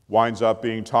 Winds up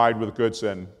being tied with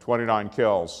Goodson, 29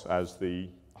 kills, as the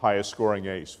highest scoring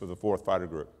ace for the 4th Fighter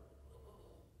Group.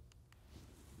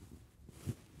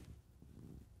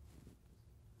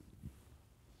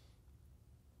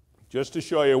 Just to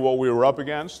show you what we were up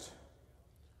against,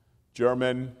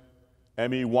 German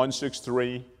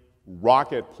Me-163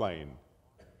 rocket plane.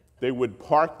 They would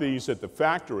park these at the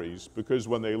factories because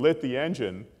when they lit the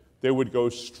engine, they would go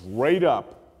straight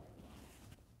up,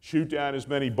 shoot down as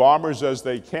many bombers as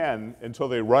they can until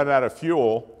they run out of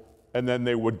fuel, and then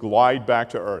they would glide back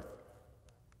to Earth.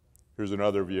 Here's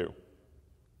another view.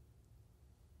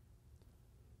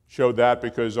 Showed that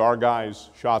because our guys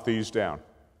shot these down.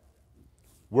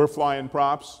 We're flying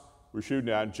props, we're shooting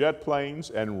down jet planes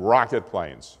and rocket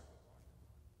planes.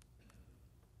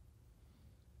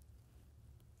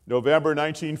 November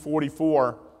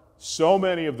 1944, so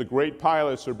many of the great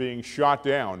pilots are being shot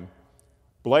down.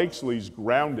 Blakesley's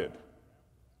grounded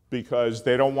because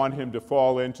they don't want him to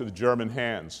fall into the German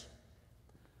hands.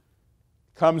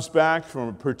 Comes back from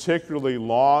a particularly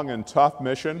long and tough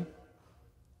mission.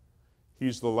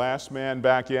 He's the last man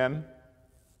back in.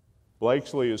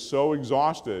 Blakesley is so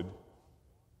exhausted,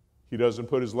 he doesn't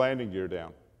put his landing gear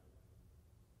down.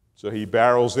 So he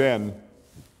barrels in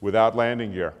without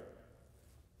landing gear.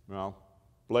 Well,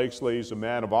 Blakesley's a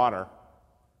man of honor,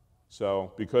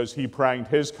 so because he pranged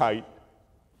his kite,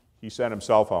 he sent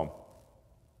himself home.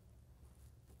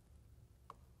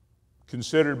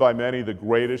 Considered by many the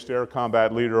greatest air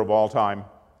combat leader of all time,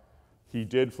 he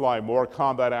did fly more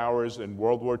combat hours in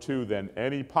World War II than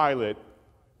any pilot,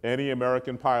 any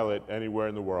American pilot anywhere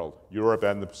in the world, Europe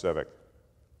and the Pacific.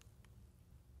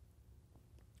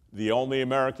 The only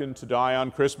American to die on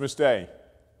Christmas Day,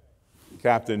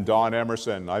 Captain Don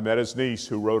Emerson. I met his niece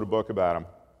who wrote a book about him.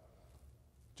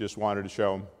 Just wanted to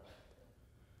show him.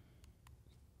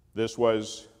 This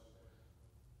was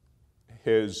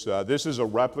his, this is a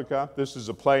replica. This is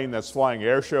a plane that's flying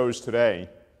air shows today.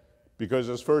 Because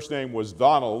his first name was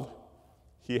Donald,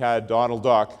 he had Donald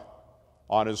Duck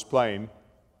on his plane.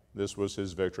 This was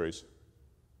his victories.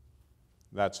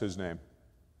 That's his name.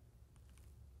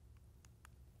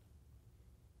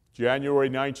 January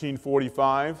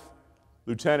 1945,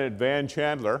 Lieutenant Van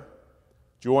Chandler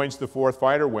joins the 4th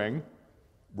Fighter Wing.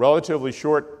 Relatively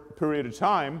short period of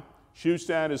time, shoots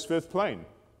down his 5th plane.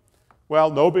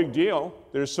 Well, no big deal.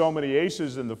 There's so many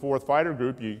aces in the 4th Fighter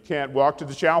Group, you can't walk to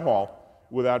the chow hall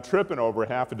without tripping over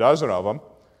half a dozen of them.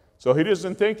 So he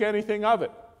doesn't think anything of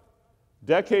it.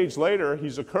 Decades later,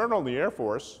 he's a colonel in the Air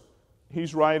Force.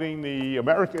 He's writing the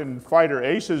American Fighter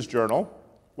Aces Journal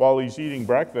while he's eating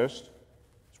breakfast.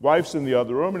 His wife's in the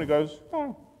other room, and he goes,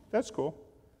 "Oh, that's cool.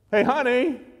 Hey,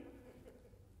 honey,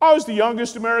 I was the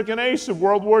youngest American ace of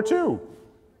World War II.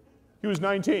 He was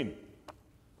 19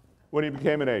 when he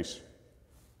became an ace.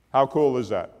 How cool is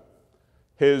that?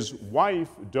 His wife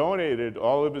donated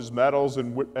all of his medals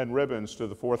and ribbons to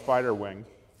the 4th Fighter Wing,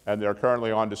 and they're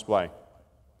currently on display.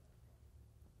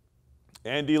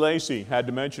 Andy Lacey, had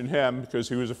to mention him because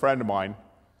he was a friend of mine.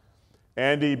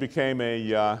 Andy became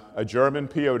a German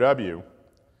POW.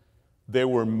 They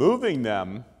were moving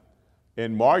them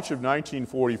in March of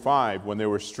 1945 when they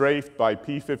were strafed by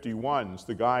P-51s.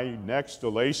 The guy next to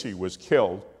Lacey was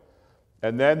killed.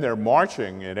 And then they're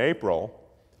marching in April.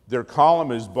 Their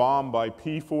column is bombed by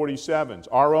P-47s.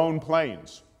 Our own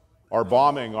planes are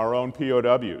bombing our own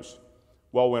POWs.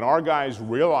 Well, when our guys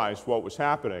realized what was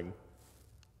happening,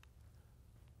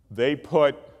 they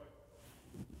put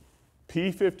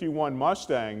P-51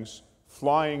 Mustangs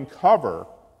flying cover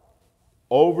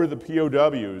over the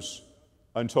POWs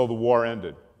until the war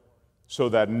ended, so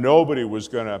that nobody was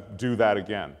going to do that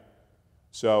again.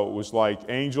 So it was like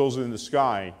angels in the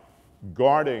sky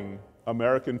guarding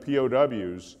American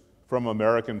POWs from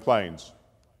American planes.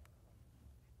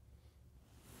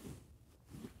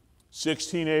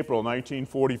 16 April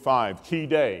 1945, key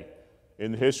day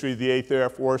in the history of the 8th Air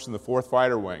Force and the 4th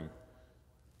Fighter Wing.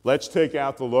 Let's take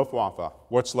out the Luftwaffe,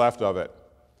 what's left of it.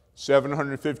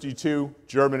 752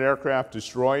 German aircraft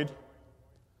destroyed.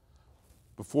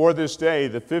 Before this day,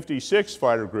 the 56th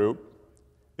Fighter Group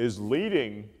is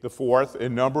leading the 4th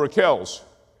in number of kills.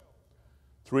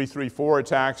 334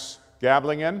 attacks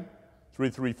Gablingen,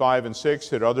 335 and 6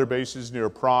 hit other bases near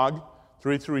Prague.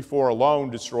 334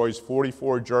 alone destroys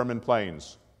 44 German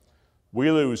planes. We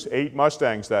lose 8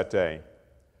 Mustangs that day.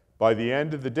 By the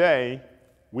end of the day,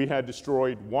 we had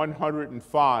destroyed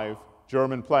 105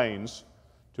 German planes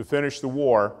to finish the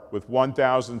war with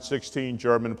 1,016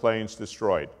 German planes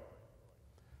destroyed.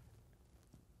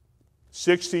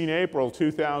 16 April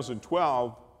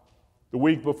 2012, the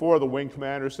week before, the wing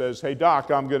commander says, "Hey,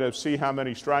 Doc, I'm going to see how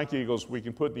many Strike Eagles we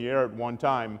can put in the air at one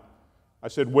time." I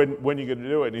said, when are you going to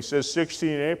do it? And he says, 16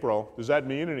 April. Does that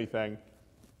mean anything?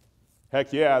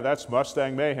 Heck yeah, that's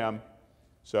Mustang Mayhem.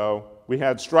 So we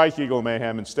had Strike Eagle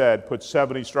Mayhem instead, put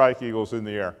 70 Strike Eagles in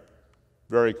the air.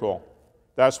 Very cool.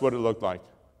 That's what it looked like.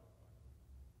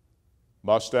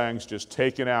 Mustangs just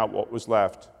taking out what was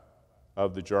left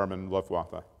of the German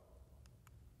Luftwaffe.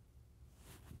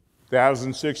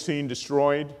 1,016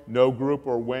 destroyed. No group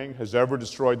or wing has ever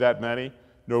destroyed that many.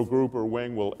 No group or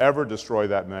wing will ever destroy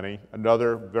that many.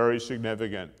 Another very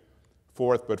significant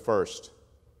fourth but first.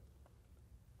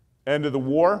 End of the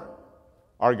war,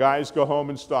 our guys go home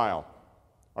in style.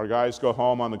 Our guys go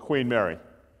home on the Queen Mary.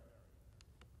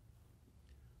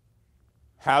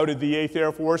 How did the 8th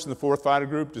Air Force and the 4th Fighter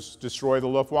Group destroy the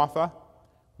Luftwaffe?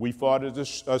 We fought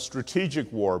a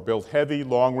strategic war, built heavy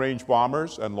long-range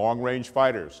bombers and long-range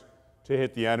fighters to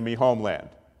hit the enemy homeland.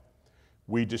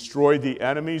 We destroyed the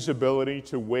enemy's ability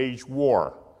to wage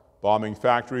war, bombing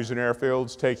factories and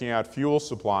airfields, taking out fuel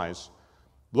supplies.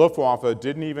 Luftwaffe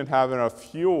didn't even have enough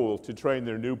fuel to train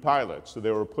their new pilots, so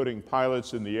they were putting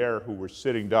pilots in the air who were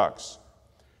sitting ducks.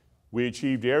 We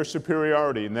achieved air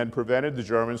superiority and then prevented the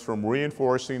Germans from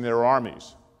reinforcing their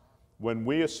armies. When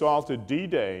we assaulted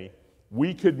D-Day,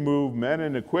 we could move men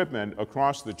and equipment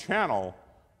across the channel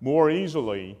more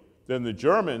easily than the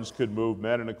Germans could move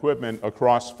men and equipment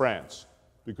across France,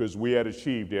 because we had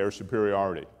achieved air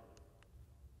superiority.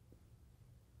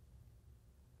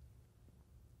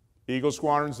 Eagle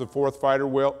Squadrons, the 4th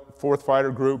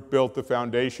Fighter Group, built the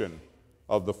foundation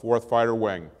of the 4th Fighter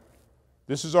Wing.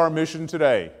 This is our mission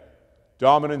today: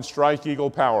 dominant strike eagle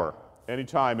power,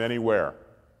 anytime, anywhere.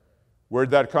 Where'd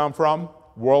that come from?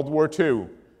 World War II,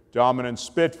 dominant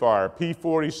Spitfire,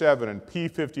 P-47 and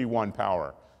P-51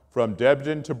 power, from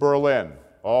Debden to Berlin,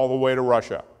 all the way to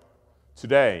Russia.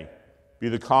 Today, be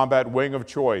the combat wing of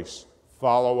choice,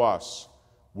 follow us.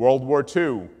 World War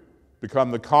II,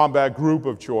 become the combat group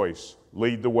of choice,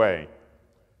 lead the way.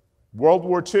 World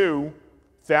War II,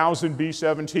 1,000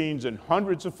 B-17s and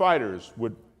hundreds of fighters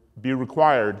would be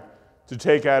required to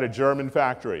take out a German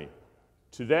factory.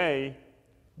 Today,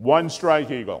 1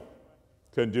 Strike Eagle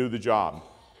can do the job.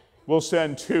 We'll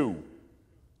send 2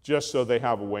 just so they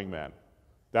have a wingman.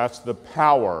 That's the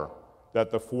power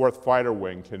that the 4th Fighter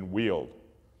Wing can wield.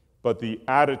 But the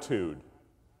attitude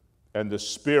and the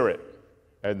spirit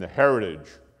and the heritage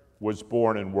was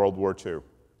born in World War II.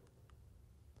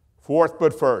 Fourth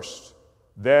but first,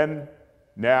 then,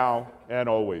 now, and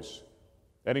always.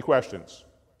 Any questions?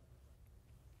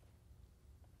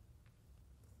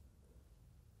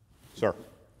 Sir. Were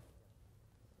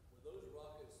those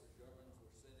rockets the Germans were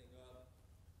sending up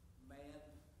manned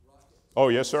rockets? Oh,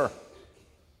 yes, sir.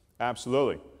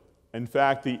 Absolutely. In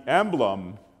fact, the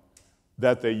emblem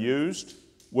that they used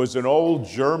was an old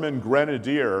German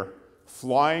grenadier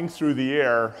flying through the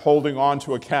air holding on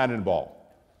to a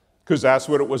cannonball, because that's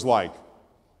what it was like.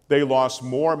 They lost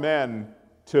more men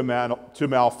to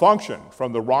malfunction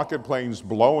from the rocket planes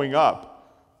blowing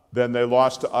up than they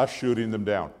lost to us shooting them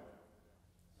down.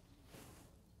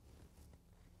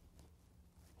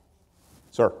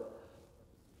 Sir.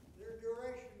 Their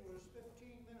duration was 15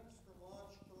 minutes from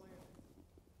launch to landing.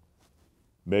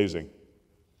 Amazing.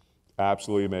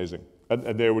 Absolutely amazing.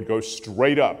 And they would go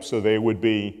straight up, so they would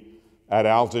be at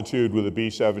altitude with the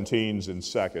B-17s in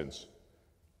seconds.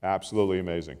 Absolutely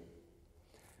amazing.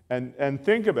 And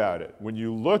think about it. When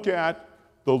you look at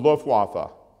the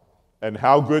Luftwaffe and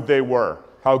how good they were,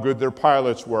 how good their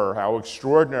pilots were, how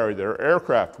extraordinary their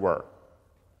aircraft were,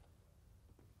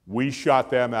 we shot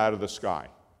them out of the sky.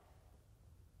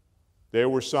 They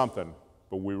were something,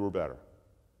 but we were better.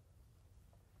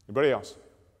 Anybody else?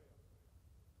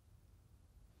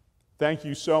 Thank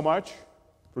you so much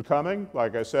for coming.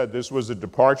 Like I said, this was a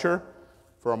departure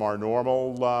from our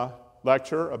normal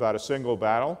lecture about a single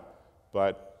battle,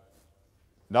 but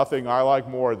nothing I like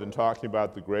more than talking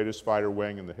about the greatest fighter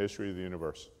wing in the history of the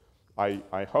universe.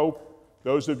 I hope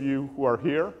those of you who are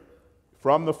here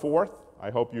from the 4th,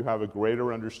 I hope you have a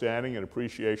greater understanding and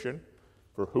appreciation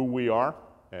for who we are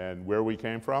and where we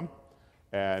came from.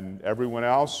 And everyone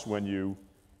else, when you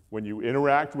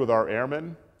interact with our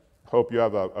airmen, hope you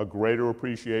have a greater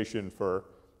appreciation for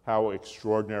how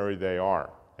extraordinary they are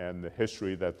and the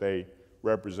history that they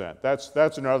represent.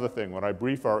 That's another thing. When I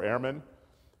brief our airmen,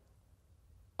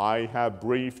 I have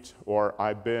briefed, or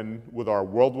I've been with our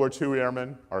World War II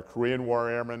airmen, our Korean War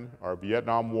airmen, our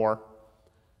Vietnam War.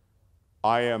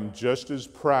 I am just as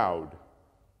proud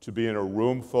to be in a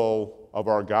room full of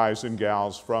our guys and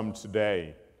gals from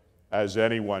today as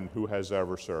anyone who has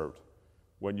ever served.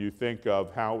 When you think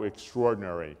of how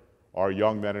extraordinary our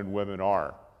young men and women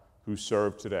are who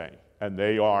serve today, and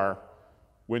they are,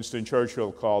 Winston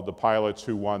Churchill called the pilots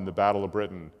who won the Battle of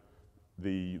Britain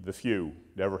the few.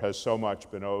 Never has so much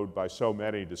been owed by so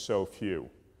many to so few.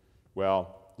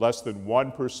 Well, less than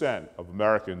 1% of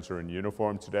Americans are in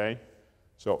uniform today,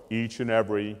 so each and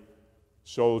every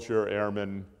soldier,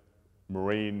 airman,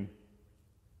 Marine,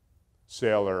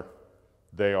 sailor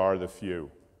they are the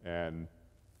few, and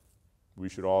we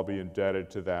should all be indebted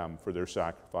to them for their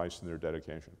sacrifice and their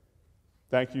dedication.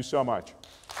 Thank you so much.